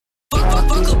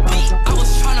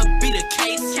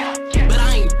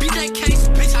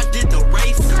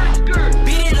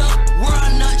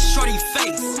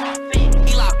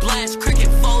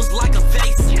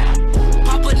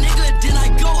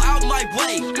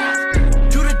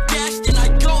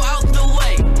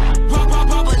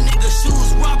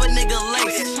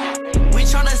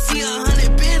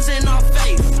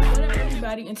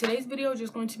and today's video is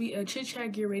just going to be a chit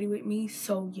chat, get ready with me.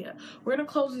 So yeah, we're gonna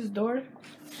close this door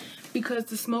because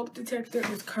the smoke detector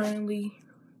is currently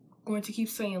going to keep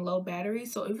saying low battery.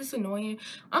 So if it's annoying,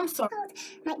 I'm sorry.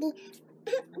 Might be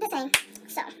the same.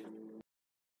 So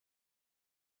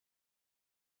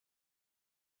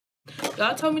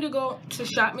y'all told me to go to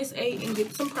ShopMissa and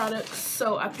get some products,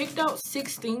 so I picked out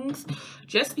 6 things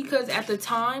just because at the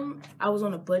time I was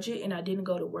on a budget and I didn't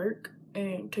go to work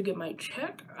and to get my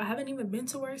check. I haven't even been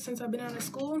to work since I've been out of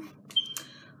school.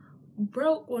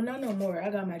 Broke, well, not no more. I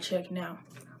got my check now,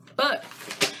 but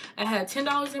I had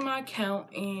 $10 in my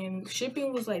account and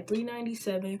shipping was like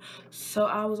 $3.97, so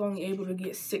I was only able to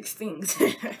get 6 things.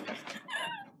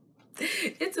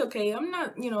 It's okay. I'm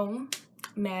not,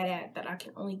 mad at that I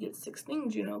can only get 6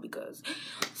 things, because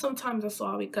sometimes that's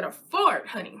all we could afford,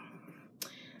 honey.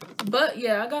 But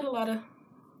yeah, I got a lot.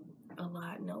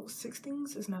 No, 6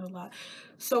 things is not a lot.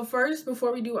 So first,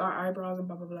 before we do our eyebrows and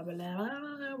blah blah blah blah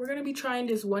blah, we're gonna be trying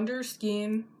this Wonder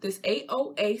Skin, this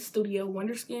AOA Studio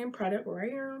Wonder Skin product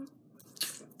right here.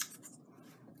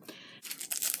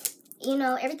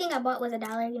 everything I bought was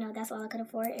 $1. That's all I could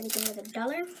afford. Everything was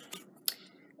 $1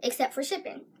 except for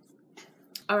shipping.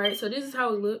 All right, so this is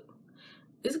how it look.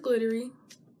 It's glittery.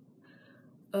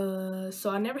 So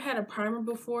I never had a primer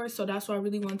before, so that's why I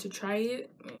really wanted to try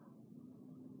it.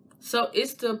 So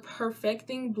it's the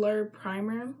Perfecting Blur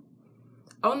Primer.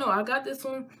 Oh no, I got this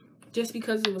one just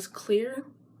because it was clear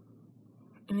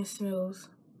and it smells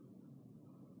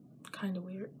kind of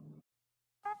weird.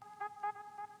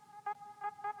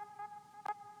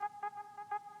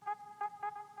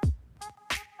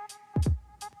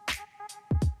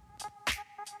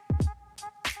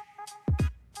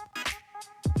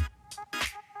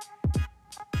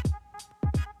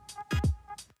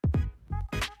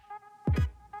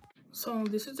 So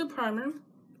this is the primer,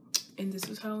 and this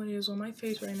is how it is on my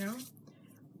face right now.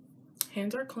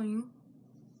 Hands are clean.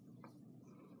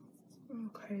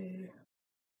 Okay.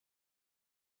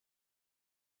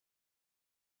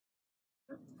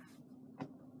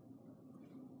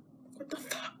 What the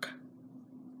fuck?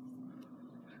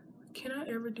 Can I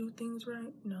ever do things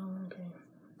right? No, okay.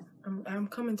 I'm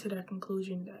coming to that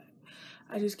conclusion that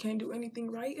I just can't do anything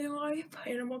right in life,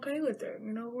 and I'm okay with it.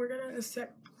 We're gonna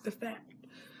accept the fact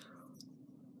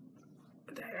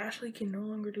that Ashley can no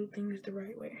longer do things the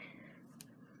right way.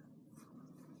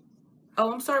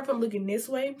 Oh, I'm sorry if I'm looking this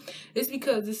way. It's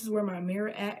because this is where my mirror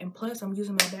at, and plus I'm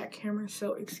using my back camera,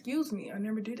 so excuse me. I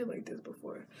never did it like this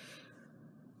before.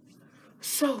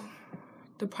 So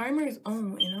the primer is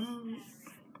on, and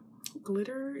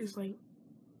glitter is like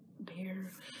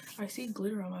there. I see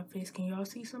glitter on my face. Can y'all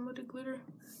see some of the glitter?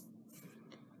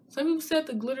 Some people said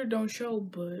the glitter don't show,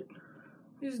 but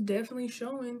it's definitely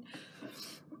showing.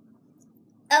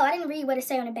 Oh, I didn't read what it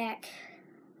said on the back.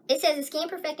 It says a skin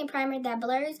perfecting primer that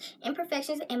blurs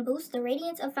imperfections and boosts the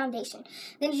radiance of foundation.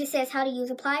 Then it just says how to use.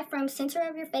 Apply from center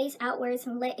of your face outwards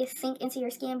and let it sink into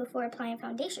your skin before applying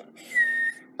foundation.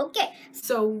 Okay.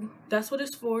 So that's what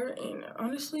it's for, and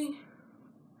honestly,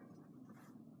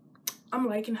 I'm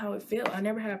liking how it feels. I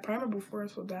never had a primer before,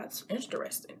 so that's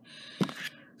interesting.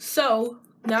 So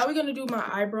now we're gonna do my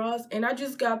eyebrows, and I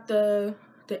just got the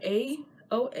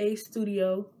AOA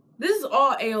Studio. This is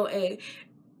all AOA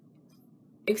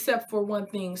except for one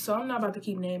thing, so I'm not about to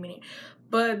keep naming it.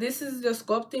 But this is the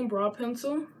sculpting brow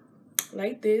pencil,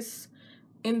 like this,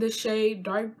 in the shade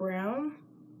dark brown.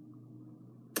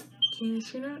 Can you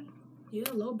see that? Yeah,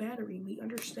 low battery. We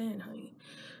understand, honey.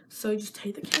 So you just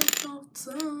take the caps off.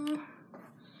 So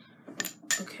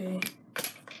okay,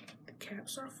 the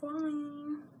caps are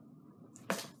falling.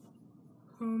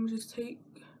 Just take.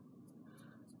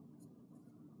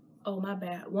 Oh, my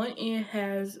bad. One end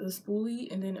has a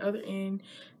spoolie, and then the other end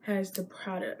has the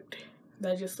product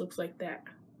that just looks like that.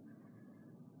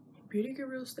 Beauty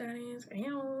Guru Statins.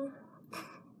 Ow.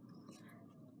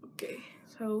 Okay,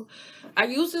 so I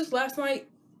used this last night.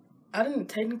 I didn't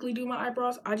technically do my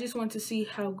eyebrows. I just wanted to see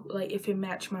how, if it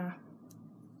matched my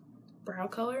brow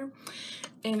color,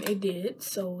 and it did.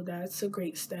 So that's a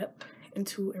great step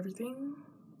into everything.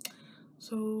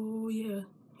 So yeah,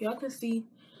 y'all can see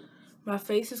my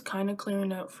face is kind of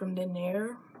clearing up from the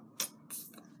nair.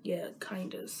 Yeah,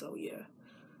 kind of. So yeah.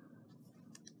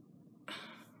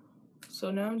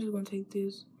 So now I'm just gonna take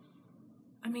this.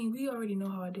 I mean, we already know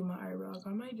how I do my eyebrows. I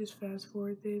might just fast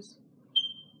forward this.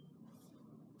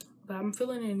 But I'm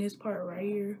feeling it in this part right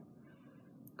here,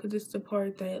 because it's the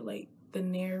part that, the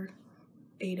nair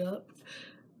ate up.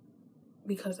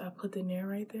 Because I put the nair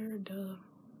right there. Duh.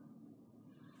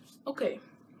 Okay,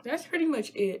 that's pretty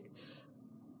much it.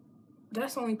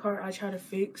 That's the only part I try to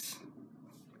fix.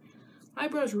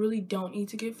 eyebrows really don't need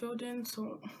to get filled in,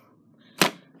 so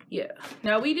yeah.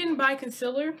 Now, we didn't buy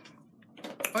concealer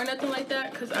or nothing like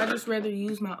that because I just rather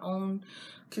use my own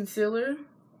concealer,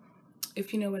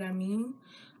 if you know what I mean.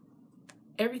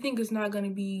 Everything is not going to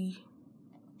be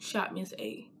Shop Miss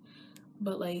A,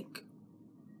 but like,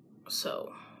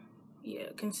 so yeah,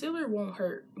 concealer won't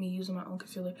hurt me using my own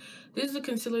concealer. This is the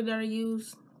concealer that I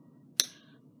use.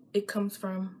 It comes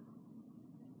from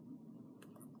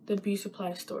the beauty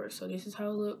supply store, so this is how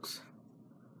it looks.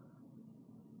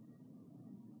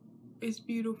 It's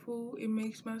beautiful. It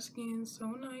makes my skin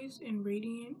so nice and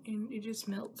radiant, and it just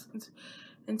melts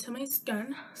into my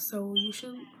skin. So you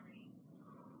should,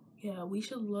 yeah, we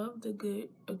should love a good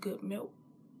melt.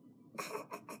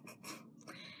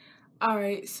 All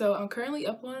right, so I'm currently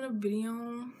uploading a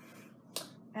video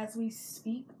as we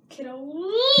speak,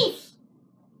 kiddos.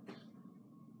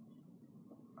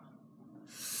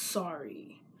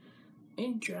 Sorry,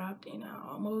 it dropped and I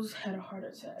almost had a heart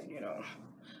attack, you know.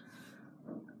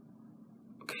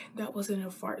 Okay, that wasn't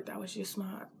a fart, that was just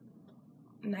my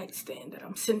nightstand that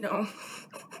I'm sitting on.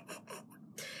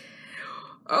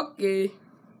 Okay,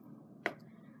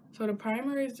 so the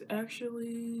primer is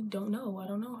actually, I don't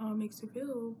know how it makes it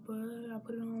feel, but I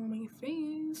put it on my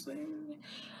face and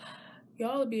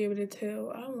y'all will be able to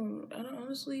tell. I don't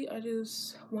honestly, I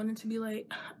just wanted to be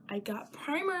like, I got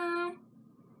primer.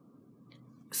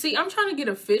 See, I'm trying to get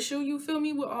official, you feel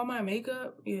me, with all my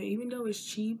makeup. Yeah, even though it's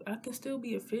cheap, I can still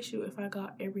be official if I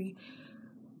got every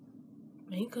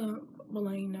makeup, but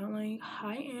like not like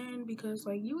high end, because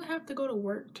like you would have to go to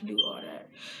work to do all that.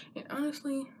 And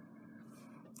honestly,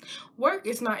 work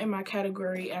is not in my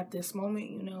category at this moment,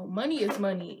 you know. Money is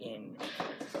money, and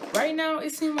right now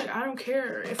it seems like I don't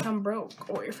care if I'm broke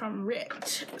or if I'm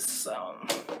rich. So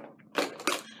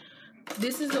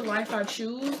this is the life I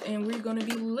choose, and we're gonna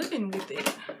be living with it.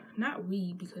 Not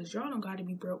we, because y'all don't gotta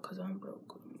be broke because I'm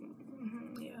broke.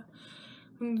 Yeah,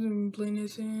 I'm gonna blend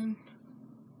this in.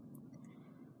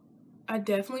 I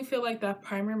definitely feel like that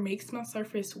primer makes my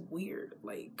surface weird.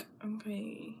 Like,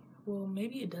 okay, well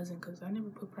maybe it doesn't because I never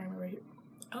put primer right here.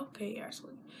 Okay,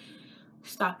 Ashley,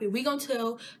 stop it. We gonna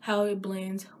tell how it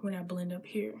blends when I blend up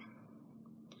here.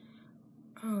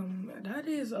 That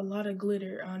is a lot of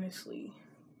glitter, honestly.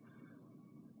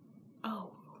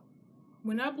 Oh,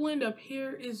 when I blend up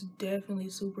here, it's definitely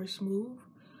super smooth.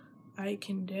 I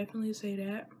can definitely say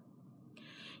that.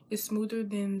 It's smoother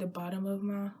than the bottom of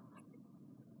my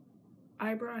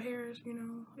eyebrow hairs, you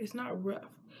know. It's not rough.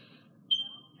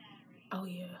 Oh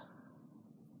yeah,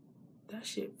 that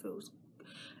shit feels,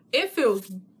 it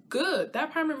feels good.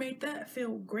 That primer made that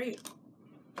feel great.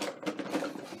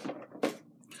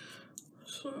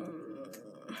 So,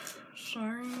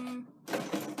 sorry.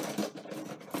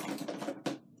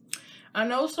 I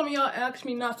know some of y'all asked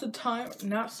me not to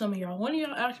one of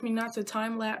y'all asked me not to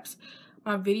time lapse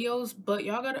my videos, but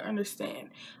y'all gotta understand,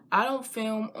 I don't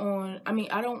film on,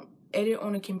 I don't edit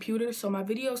on a computer, so my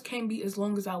videos can't be as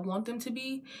long as I want them to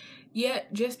be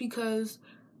yet, just because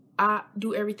I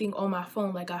do everything on my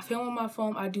phone. Like, I film on my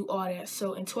phone, I do all that.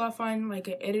 So until I find like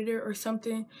an editor or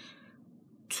something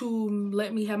to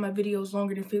let me have my videos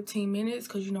longer than 15 minutes,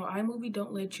 because you know iMovie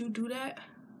don't let you do that,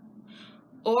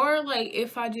 or like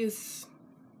if I just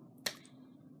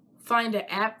find an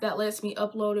app that lets me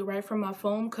upload it right from my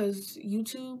phone, because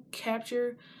YouTube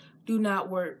Capture do not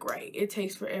work right. It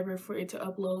takes forever for it to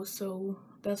upload, so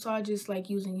that's why I just like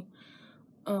using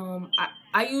I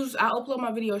upload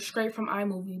my videos straight from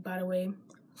iMovie, by the way.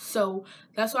 So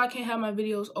that's why I can't have my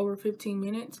videos over 15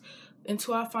 minutes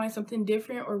until I find something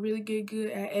different or really get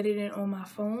good at editing on my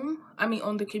phone,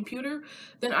 on the computer.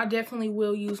 Then I definitely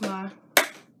will use my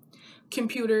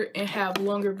computer and have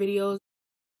longer videos.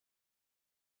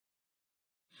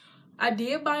 I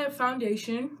did buy a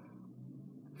foundation.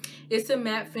 It's a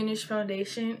matte finish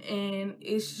foundation, and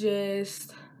it's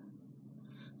just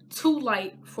too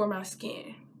light for my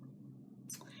skin,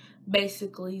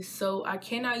 basically. So I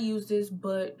cannot use this,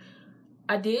 but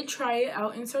I did try it. I'll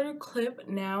insert a clip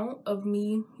now of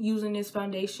me using this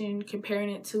foundation, comparing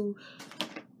it to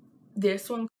this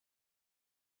one.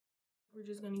 We're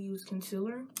just gonna use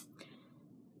concealer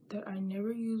that I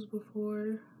never used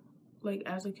before, like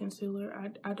as a concealer.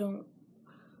 I don't.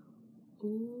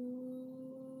 Ooh.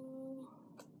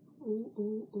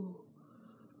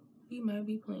 We might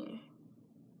be playing.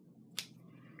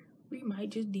 We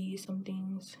might just do some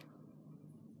things.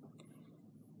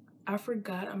 I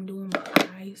forgot I'm doing my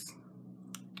eyes.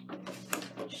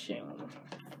 Shit.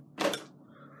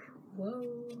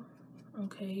 Whoa.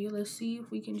 Okay, let's see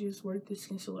if we can just work this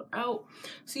concealer out.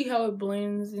 See how it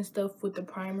blends and stuff with the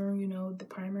primer. You know, the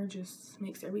primer just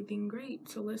makes everything great.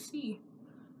 So let's see.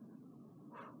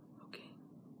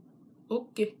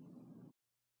 Okay.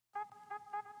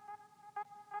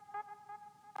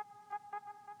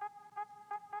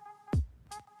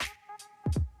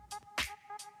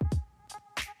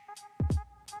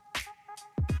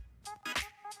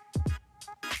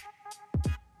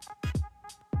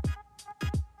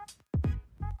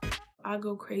 I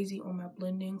go crazy on my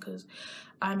blending because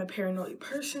I'm a paranoid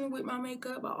person with my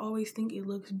makeup. I always think it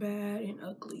looks bad and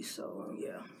ugly, so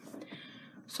yeah.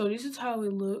 So this is how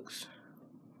it looks.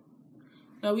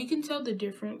 Now we can tell the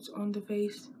difference on the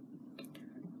face.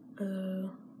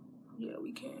 Yeah,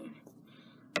 we can.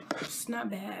 It's not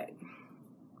bad.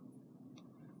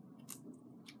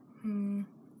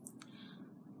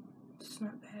 It's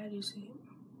not bad, is it?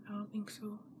 I don't think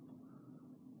so.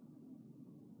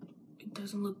 It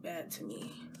doesn't look bad to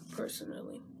me,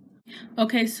 personally.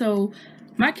 Okay, so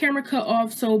my camera cut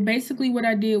off. So basically what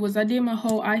I did was I did my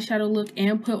whole eyeshadow look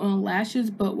and put on lashes.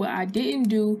 But what I didn't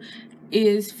do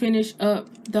is finish up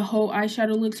the whole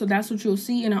eyeshadow look. So that's what you'll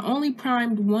see. And I only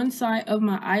primed one side of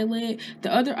my eyelid.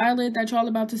 The other eyelid that y'all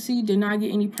about to see did not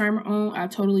get any primer on. I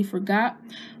totally forgot.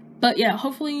 But yeah,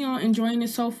 hopefully y'all enjoying it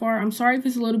so far. I'm sorry if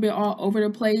it's a little bit all over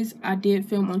the place. I did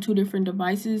film on 2 different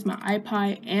devices, my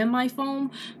iPod and my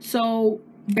phone. So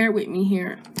bear with me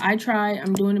here. I tried.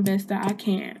 I'm doing the best that I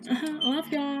can.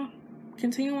 Love y'all.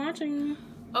 Continue watching.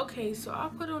 Okay, so I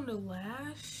put on the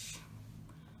lash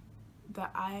that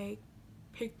I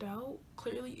picked out.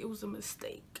 Clearly, it was a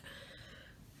mistake.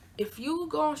 If you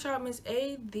go on Shop Miss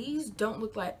A, these don't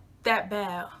look like that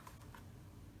bad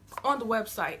on the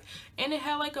website, and it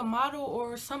had like a model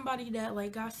or somebody that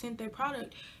like got sent their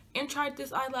product and tried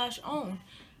this eyelash on,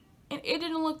 and it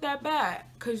didn't look that bad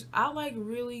because I like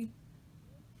really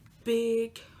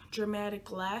big dramatic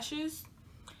lashes,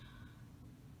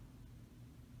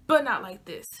 but not like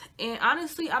this. And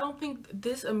honestly, I don't think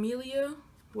this Amelia,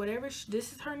 whatever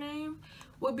this is her name,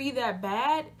 would be that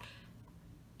bad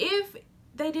if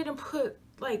they didn't put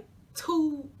like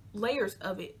 2 layers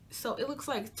of it, so it looks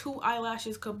like 2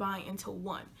 eyelashes combined into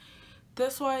one.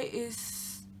 That's why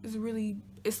it's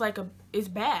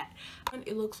bad. And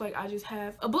it looks like I just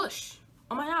have a bush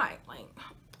on my eye, like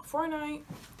Fortnite.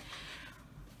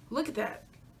 Look at that.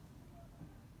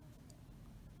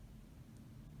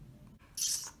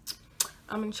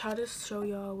 I'm gonna try to show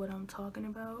y'all what I'm talking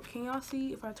about. Can y'all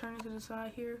see if I turn it to the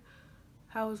side here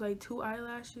how it's like 2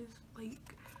 eyelashes? Like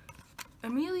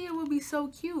Amelia would be so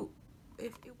cute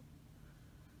if it.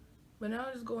 But now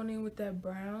I'm just going in with that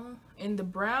brown, and the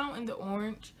brown and the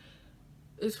orange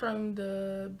is from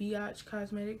the BH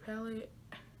Cosmetic palette.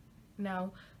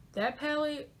 Now that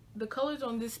palette, the colors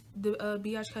on this, the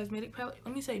BH Cosmetic palette,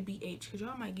 let me say BH because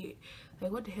y'all might get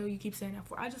like, what the hell you keep saying that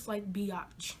for? I just like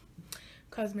BH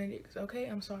Cosmetics, okay?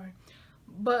 I'm sorry.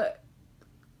 But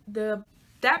that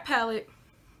palette,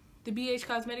 the BH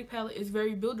Cosmetic palette, is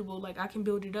very buildable. Like I can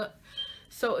build it up.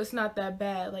 So it's not that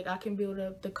bad. Like I can build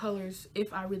up the colors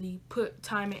if I really put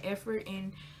time and effort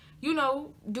and, you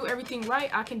know, do everything right.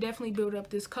 I can definitely build up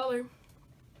this color.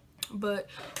 But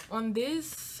on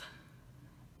this,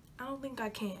 I don't think I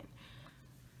can.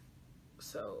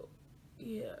 So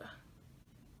yeah.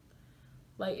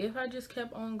 Like if I just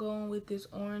kept on going with this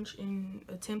orange and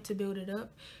attempt to build it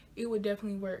up, it would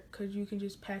definitely work because you can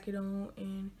just pack it on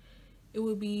and it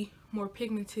would be more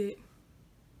pigmented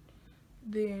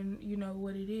than, you know,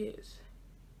 what it is.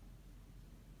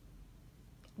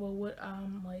 Well, what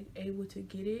I'm like able to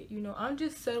get it, you know, I'm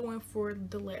just settling for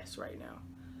the less right now,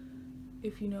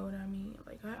 if you know what I mean.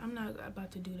 Like I'm not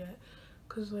about to do that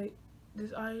because like this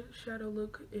eyeshadow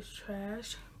look is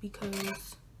trash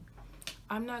because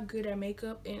I'm not good at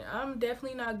makeup, and I'm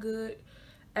definitely not good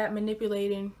at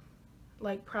manipulating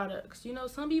like products. You know,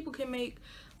 some people can make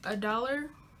 $1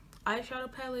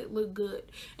 eyeshadow palette look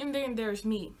good, and then there's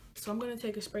me. So I'm gonna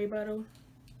take a spray bottle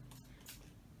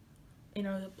and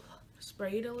I'll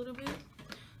spray it a little bit.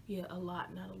 Yeah, a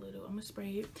lot, not a little. I'm gonna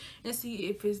spray it and see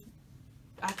if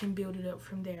I can build it up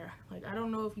from there. Like I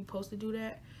don't know if you're supposed to do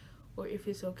that or if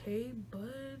it's okay,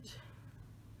 but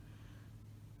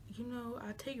you know,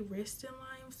 I take risks in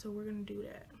life, so we're gonna do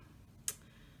that.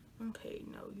 Okay,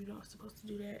 no, you're not supposed to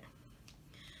do that.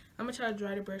 I'm gonna try to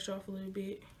dry the brush off a little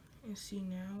bit and see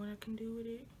now what I can do with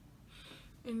it.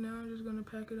 And now I'm just gonna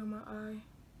pack it on my eye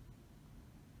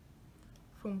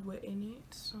from wetting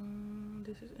it. So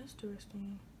this is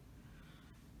interesting.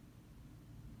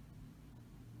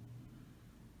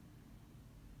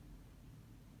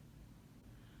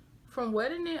 From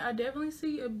wetting it, I definitely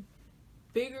see a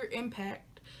bigger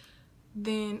impact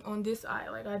than on this eye.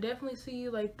 Like I definitely see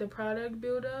like the product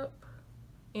build up,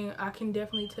 and I can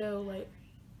definitely tell like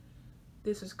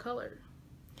this is color.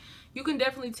 You can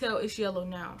definitely tell it's yellow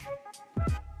now.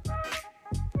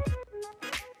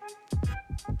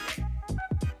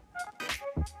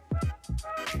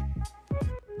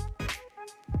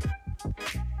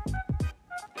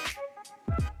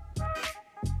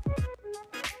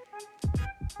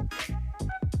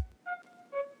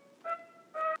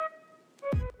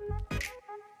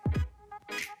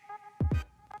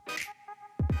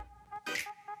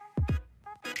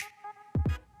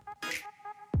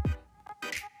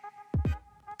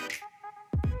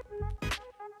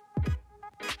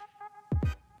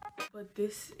 But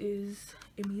this is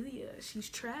Emilia. She's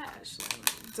trash.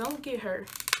 Like, don't get her.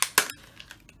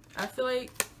 I feel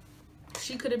like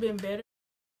she could have been better.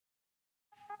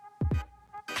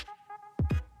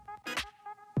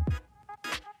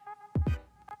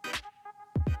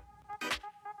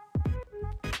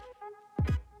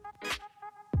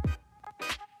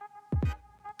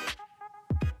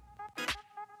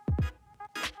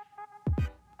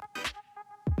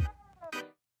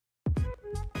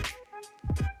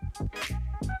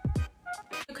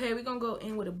 Okay, we're gonna go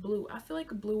in with a blue. I feel like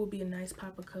a blue would be a nice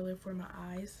pop of color for my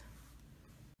eyes.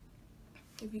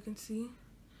 If you can see,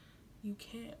 you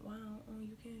can't. Wow, oh,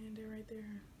 you can. They're right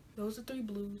there. Those are 3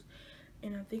 blues,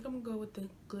 and I think I'm gonna go with the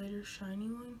glitter shiny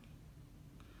one.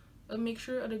 A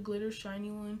mixture of the glitter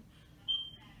shiny one,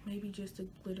 maybe just a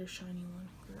glitter shiny one.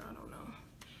 Girl, I don't know.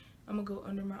 I'm gonna go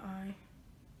under my eye.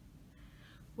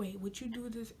 Wait, would you do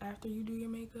this after you do your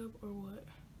makeup or what?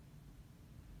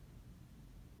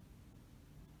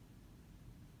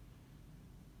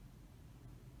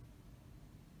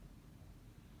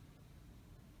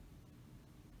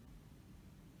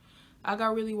 I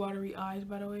got really watery eyes,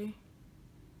 by the way.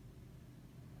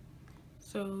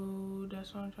 So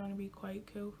that's why I'm trying to be quite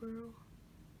careful.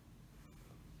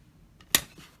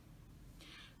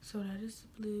 So that is the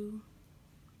blue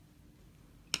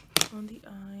on the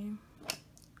eye.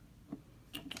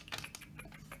 I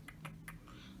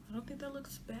don't think that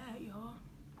looks bad, y'all.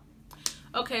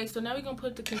 Okay, so now we're gonna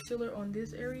put the concealer on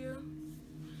this area.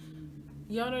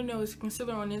 Y'all don't know it's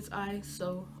concealer on this eye,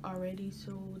 so already,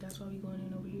 so that's why we're going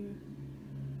in over here.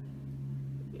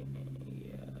 Yeah.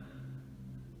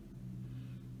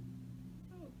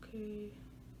 Okay.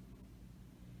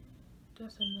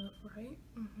 That's enough, right?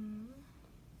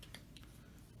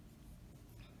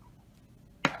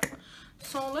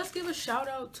 So let's give a shout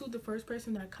out to the first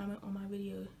person that commented on my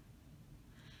video.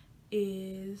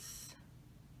 Is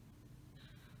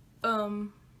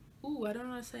ooh, I don't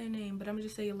know how to say her name, but I'm gonna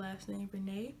just say your last name,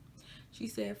 Renee. She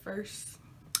said first.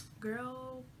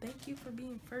 Girl, thank you for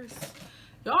being first.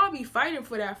 Y'all be fighting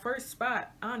for that first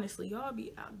spot. Honestly, y'all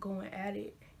be out going at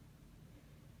it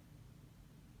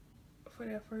for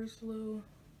that first little,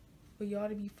 for y'all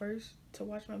to be first to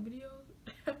watch my videos.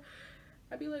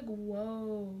 I'd be like,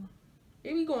 whoa.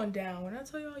 It be going down. When I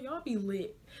tell y'all, y'all be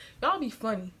lit. Y'all be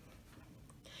funny.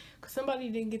 Cause somebody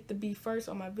didn't get to be first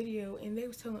on my video and they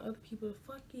was telling other people to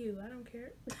fuck you. I don't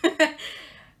care.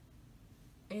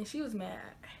 And she was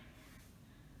mad.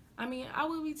 I mean, I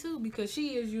would be too, because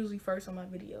she is usually first on my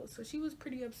videos. So she was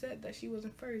pretty upset that she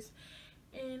wasn't first.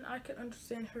 And I could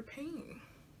understand her pain.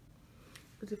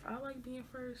 Because if I like being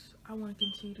first, I want to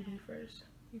continue to be first.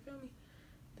 You feel me?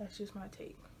 That's just my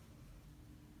take.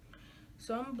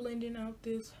 So I'm blending out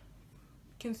this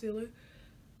concealer,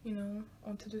 you know,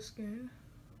 onto the skin.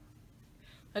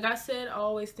 Like I said, I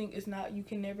always think it's not, you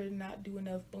can never not do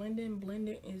enough blending.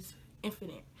 Blending is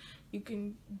infinite. You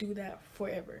can do that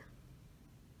forever,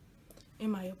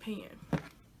 in my opinion.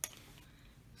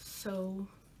 So,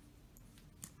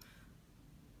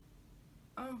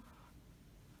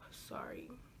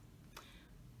 sorry.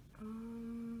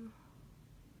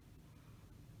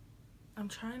 I'm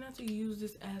trying not to use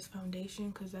this as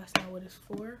foundation because that's not what it's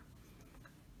for.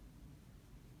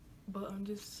 But I'm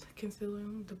just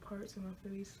concealing the parts of my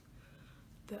face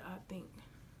that I think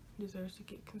deserves to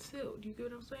get concealed. You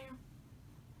get what I'm saying?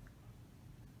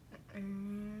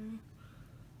 And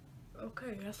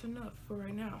okay, that's enough for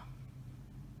right now.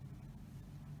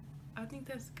 I think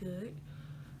that's good.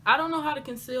 I don't know how to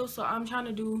conceal, so I'm trying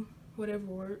to do whatever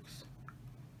works.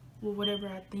 Well, whatever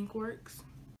I think works.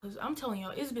 Because I'm telling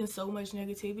y'all, it's been so much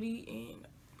negativity and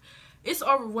it's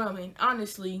overwhelming,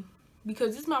 honestly.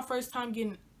 Because this is my first time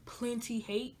getting plenty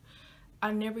hate.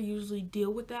 I never usually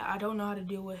deal with that. I don't know how to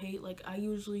deal with hate. Like, I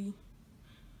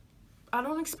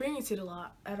don't experience it a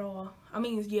lot at all. I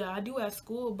mean, yeah, I do at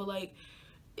school, but like,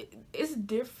 it's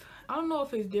different. I don't know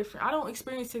if it's different. I don't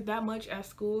experience it that much at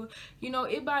school. You know,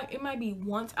 it might be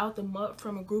once out the mud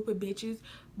from a group of bitches,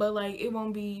 but like, it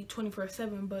won't be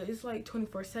 24/7, but it's like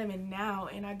 24/7 now.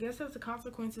 And I guess that's the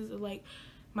consequences of like,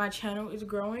 my channel is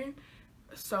growing.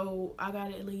 So I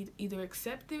gotta either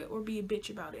accept it or be a bitch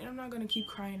about it. I'm not gonna keep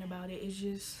crying about it. It's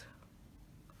just,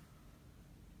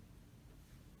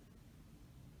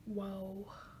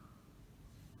 whoa.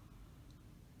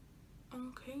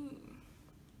 Okay.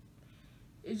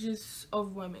 It's just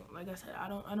overwhelming. Like I said, I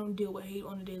don't deal with hate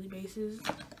on a daily basis.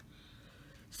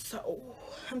 So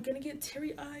I'm gonna get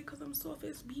teary-eyed because I'm soft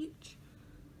as beach.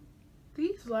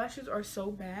 These lashes are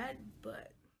so bad,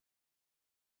 but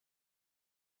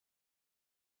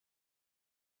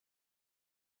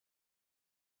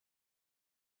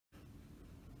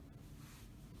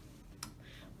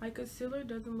My concealer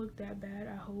doesn't look that bad,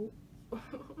 I hope.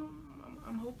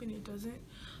 I'm hoping it doesn't.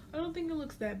 I don't think it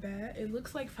looks that bad. It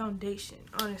looks like foundation,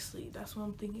 honestly. That's what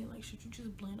I'm thinking. Like, should you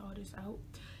just blend all this out?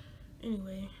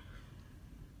 Anyway.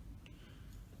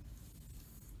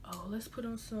 Oh, let's put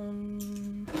on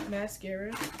some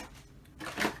mascara.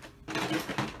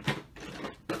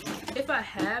 If I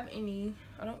have any,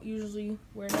 I don't usually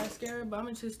wear mascara, but I'm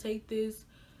gonna just take this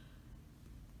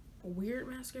weird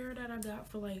mascara that I got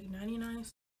for like 99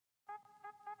 cents.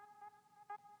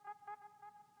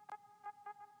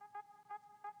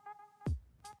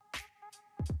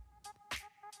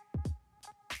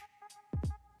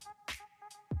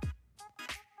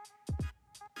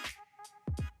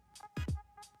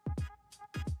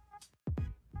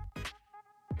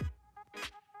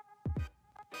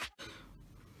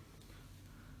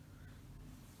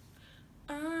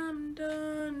 I'm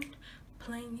done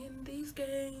playing these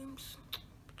games.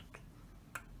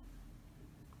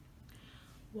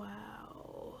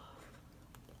 Wow.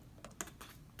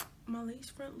 My lace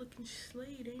front looking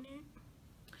slayed, ain't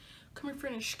it? Come here for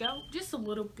the scalp. Just a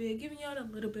little bit. Giving y'all a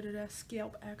little bit of that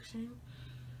scalp action.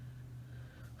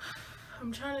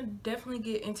 I'm trying to definitely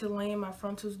get into laying my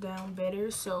frontals down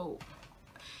better. So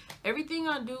everything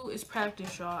I do is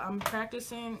practice, y'all. I'm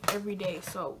practicing every day.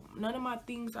 So none of my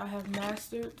things I have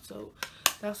mastered. So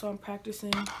that's why I'm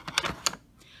practicing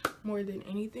more than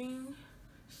anything.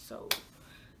 So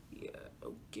yeah,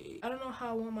 okay. I don't know how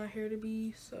I want my hair to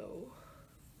be, so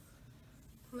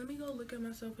let me go look at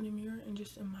myself in the mirror and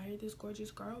just admire this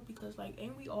gorgeous girl, because like,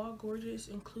 ain't we all gorgeous,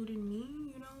 including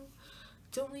me, you know?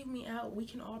 Don't leave me out. We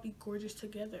can all be gorgeous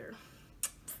together.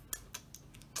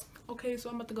 Okay, so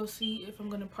I'm about to go see if I'm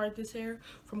gonna part this hair,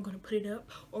 if I'm gonna put it up,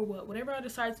 or what. Whatever I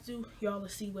decide to do, y'all will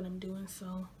see what I'm doing.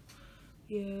 So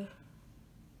yeah.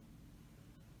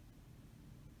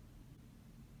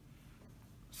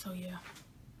 So yeah.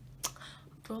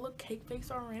 Do I look cake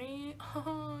face already?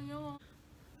 Oh, y'all.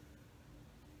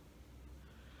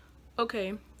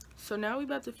 Okay, so now we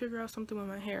about to figure out something with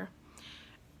my hair.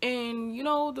 And you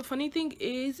know, the funny thing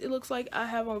is, it looks like I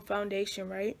have on foundation,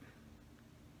 right?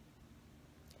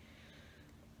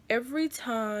 Every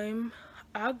time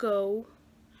I go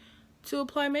to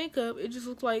apply makeup, it just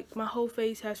looks like my whole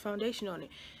face has foundation on it.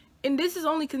 And this is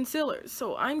only concealer,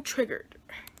 so I'm triggered.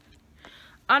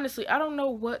 Honestly, I don't know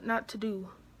what not to do.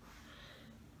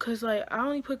 Cause like, I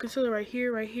only put concealer right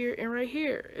here, and right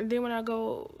here. And then when I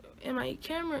go in my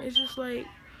camera, it's just like,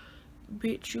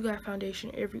 bitch, you got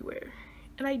foundation everywhere.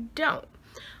 And I don't.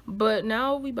 But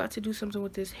now we about to do something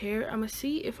with this hair. I'm gonna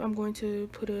see if I'm going to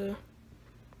put a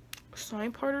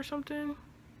sign part or something.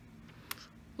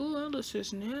 Ooh, that looks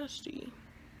just nasty.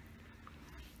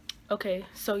 Okay,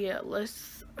 so yeah,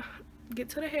 let's get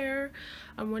to the hair.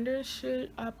 I'm wondering, should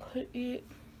I put it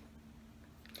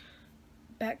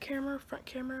back camera, front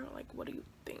camera? Like, what do you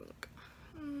think?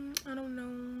 I don't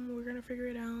know. We're gonna figure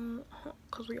it out,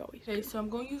 because we always do. Okay, so I'm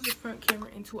gonna use the front camera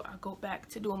until I go back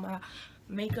to doing my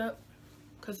makeup,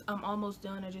 because I'm almost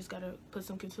done. I just gotta put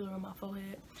some concealer on my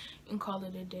forehead and call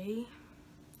it a day.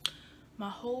 My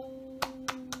whole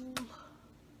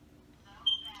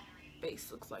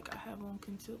face looks like I have on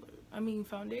concealer. I mean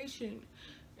foundation.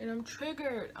 And I'm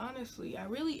triggered, honestly. I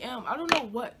really am. I don't know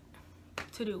what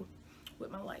to do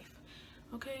with my life.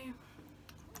 Okay?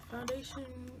 Foundation,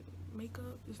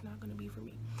 makeup is not gonna be for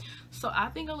me. So I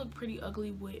think I look pretty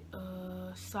ugly with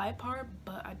a side part,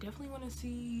 but I definitely want to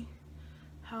see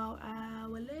how I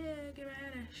would look if I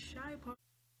had a side part.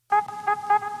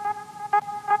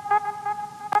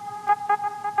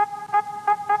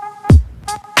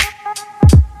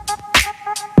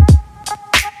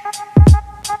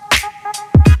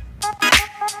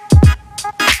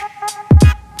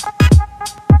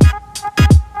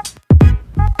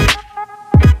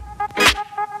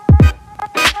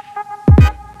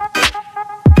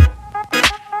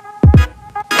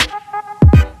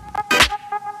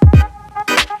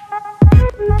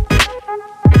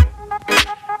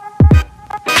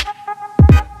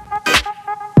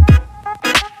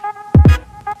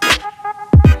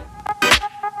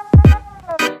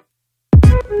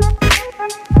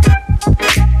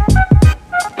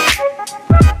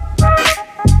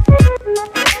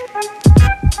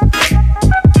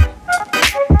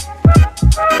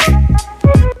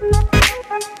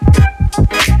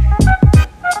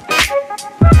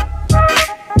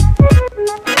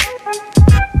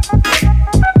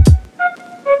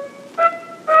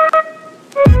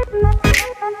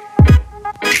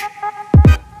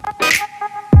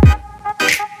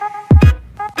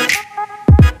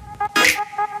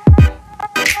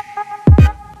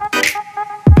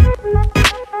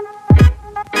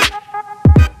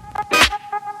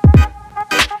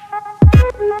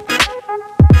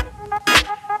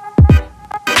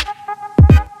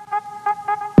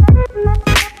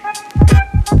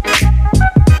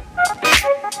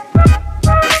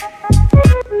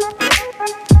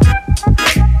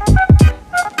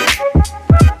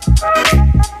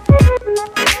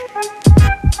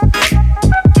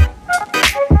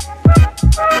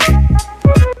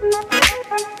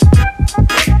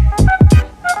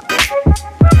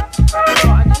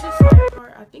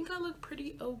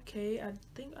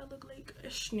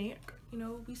 snack. You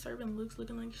know, we serving looks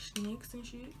looking like snacks and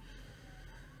shit.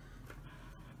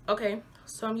 Okay,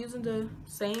 so I'm using the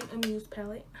same Amuse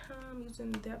palette. I'm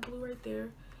using that blue right there.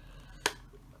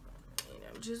 And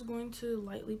I'm just going to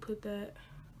lightly put that,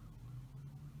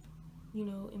 you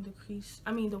know, in the crease.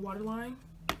 I mean, the waterline.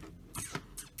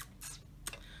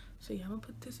 So yeah, I'm gonna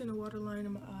put this in the waterline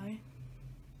in my eye.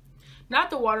 Not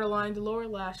the waterline, the lower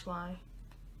lash line.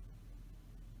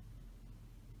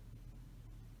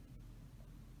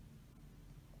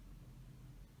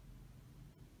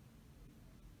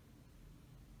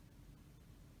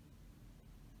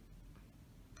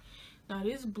 Now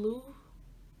this blue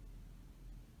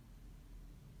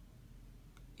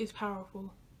is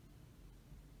powerful.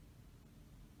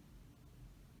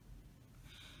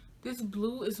 This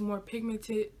blue is more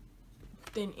pigmented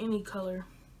than any color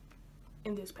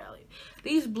in this palette.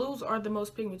 These blues are the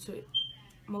most pigmented.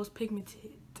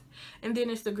 And then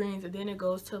it's the greens, and then it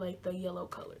goes to like the yellow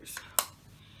colors.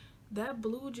 That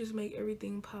blue just make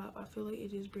everything pop. I feel like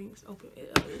it just brings open,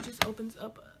 it just opens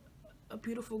up a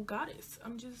beautiful goddess.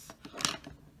 I'm just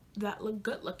that look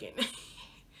good looking.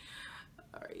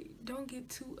 All right, don't get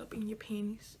too up in your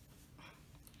panties.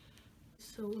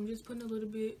 So I'm just putting a little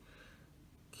bit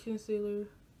concealer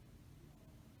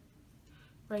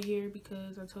right here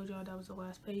because I told y'all that was the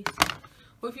last place.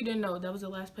 Well, if you didn't know, that was the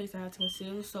last place I had to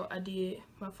conceal. So I did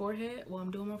my forehead. Well,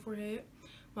 I'm doing my forehead,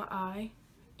 my eye,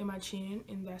 and my chin,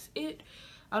 and that's it.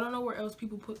 I don't know where else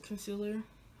people put concealer.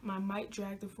 I might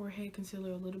drag the forehead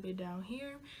concealer a little bit down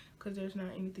here because there's not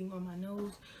anything on my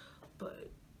nose, but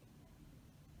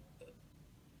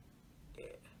yeah.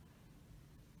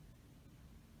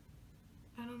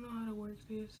 I don't know how to work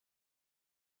this.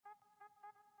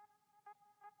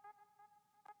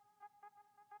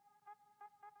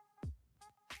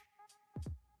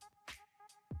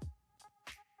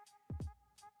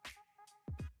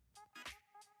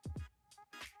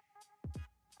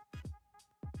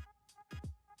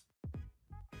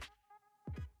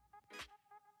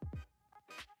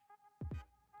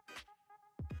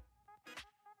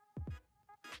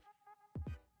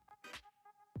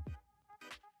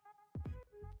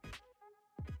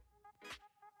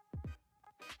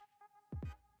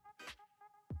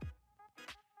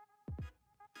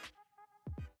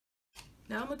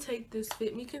 Now I'm gonna take this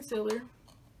Fit Me concealer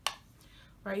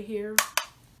right here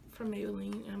from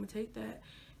Maybelline, and I'm gonna take that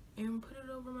and put it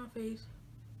over my face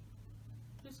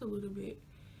just a little bit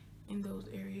in those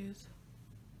areas.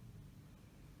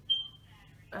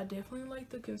 I definitely like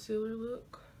the concealer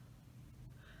look.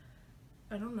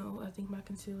 I don't know, I think my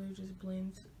concealer just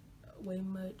blends way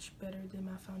much better than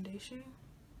my foundation,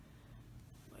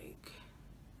 like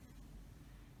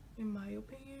in my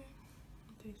opinion.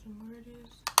 Take some where it is.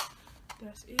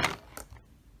 That's it.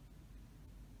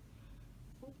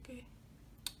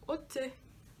 Okay.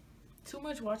 Too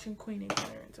much watching Queen and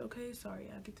Clarence, okay? Sorry,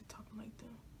 I get to talking like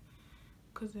them.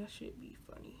 Cause that shit be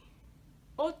funny.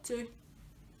 Okay.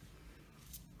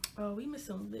 Oh, we miss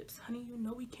some lips, honey. You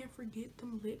know we can't forget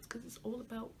them lips because it's all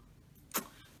about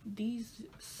these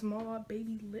small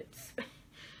baby lips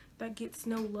that gets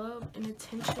no love and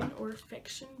attention or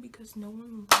affection because no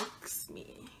one likes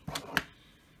me.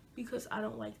 Because I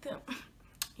don't like them.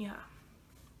 Yeah.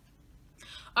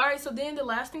 Alright, so then the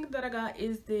last thing that I got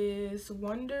is this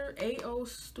Wonder AO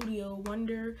Studio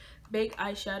Wonder Baked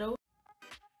Eyeshadow.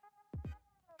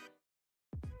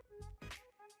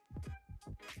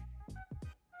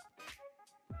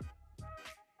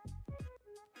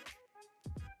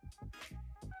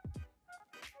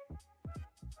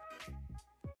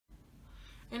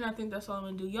 And I think that's all I'm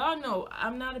gonna do. Y'all know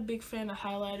I'm not a big fan of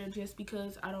highlighter just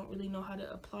because I don't really know how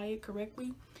to apply it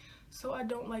correctly. So I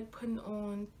don't like putting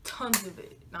on tons of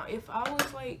it. Now, if I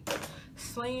was like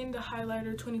slaying the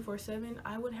highlighter 24/7,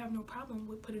 I would have no problem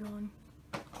with putting on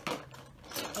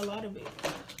a lot of it.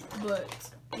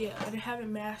 But yeah, I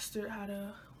haven't mastered how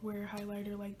to wear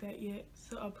highlighter like that yet.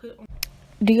 So I'll put on.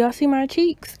 Do y'all see my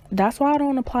cheeks? That's why I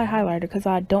don't apply highlighter, because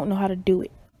I don't know how to do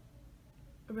it.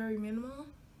 Very minimal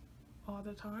all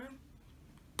the time.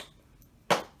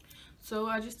 So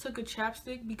I just took a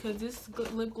chapstick because this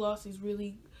lip gloss is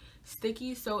really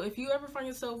sticky. So if you ever find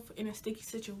yourself in a sticky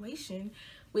situation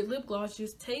with lip gloss,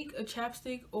 just take a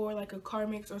chapstick or like a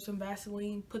Carmex or some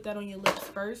Vaseline, put that on your lips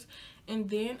first, and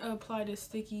then apply the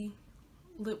sticky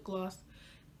lip gloss,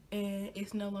 and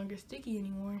it's no longer sticky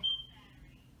anymore.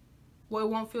 Well, it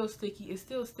won't feel sticky. It's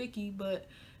still sticky, but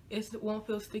it won't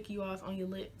feel sticky while it's on your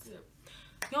lips.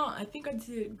 Y'all, I think I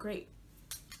did great.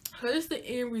 So this is the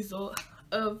end result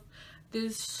of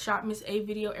this Shop Miss A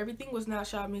video. Everything was not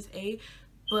Shop Miss A,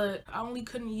 but I only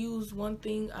couldn't use one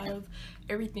thing out of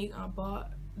everything I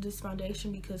bought, this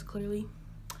foundation, because clearly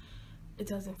it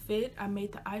doesn't fit. I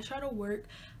made the eyeshadow work.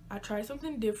 I tried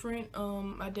something different.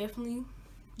 I definitely,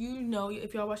 you know,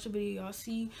 if y'all watch the video, y'all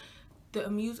see the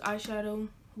Amuse eyeshadow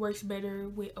works better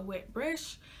with a wet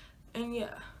brush. And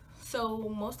yeah, so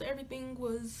most of everything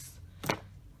was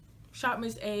Shop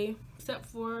Miss A, except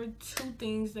for two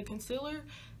things: the concealer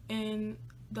and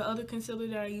the other concealer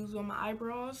that I use on my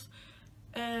eyebrows,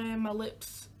 and my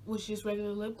lips was just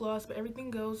regular lip gloss. But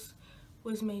everything else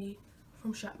was made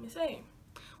from Shop Miss A,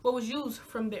 what was used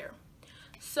from there.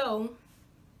 So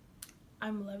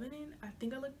I'm loving it. I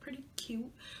think I look pretty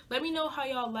cute. Let me know how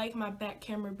y'all like my back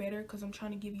camera better, because I'm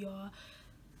trying to give y'all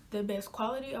the best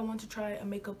quality. I want to try a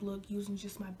makeup look using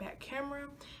just my back camera,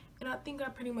 and I think I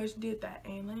pretty much did that.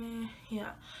 And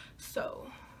yeah, so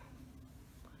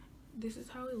this is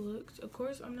how it looks. Of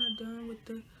course, I'm not done with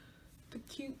the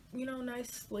cute, you know,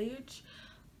 nice slayage.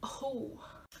 Oh,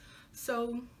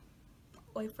 so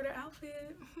wait for the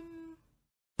outfit.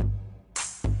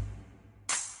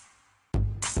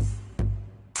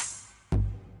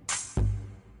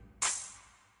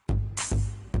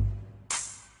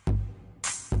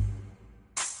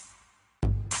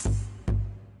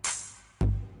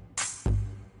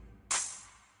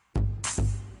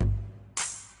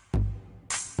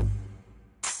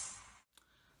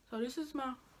 So this is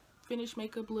my finished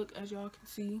makeup look, as y'all can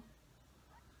see.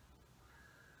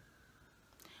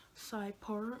 Side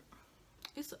part,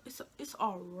 it's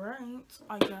all right,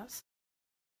 I guess.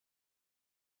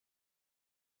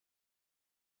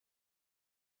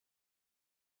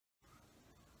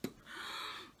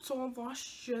 So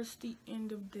that's just the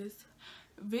end of this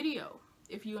video.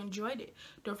 If you enjoyed it,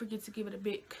 don't forget to give it a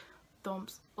big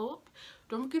thumbs up.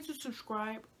 Don't forget to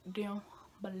subscribe down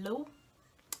below.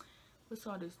 What's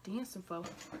all this dancing for?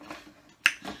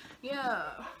 Yeah.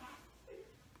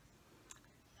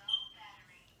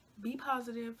 Be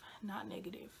positive, not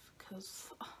negative, cause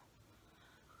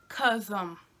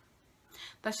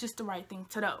that's just the right thing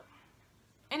to do.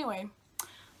 Anyway,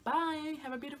 bye.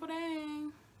 Have a beautiful day.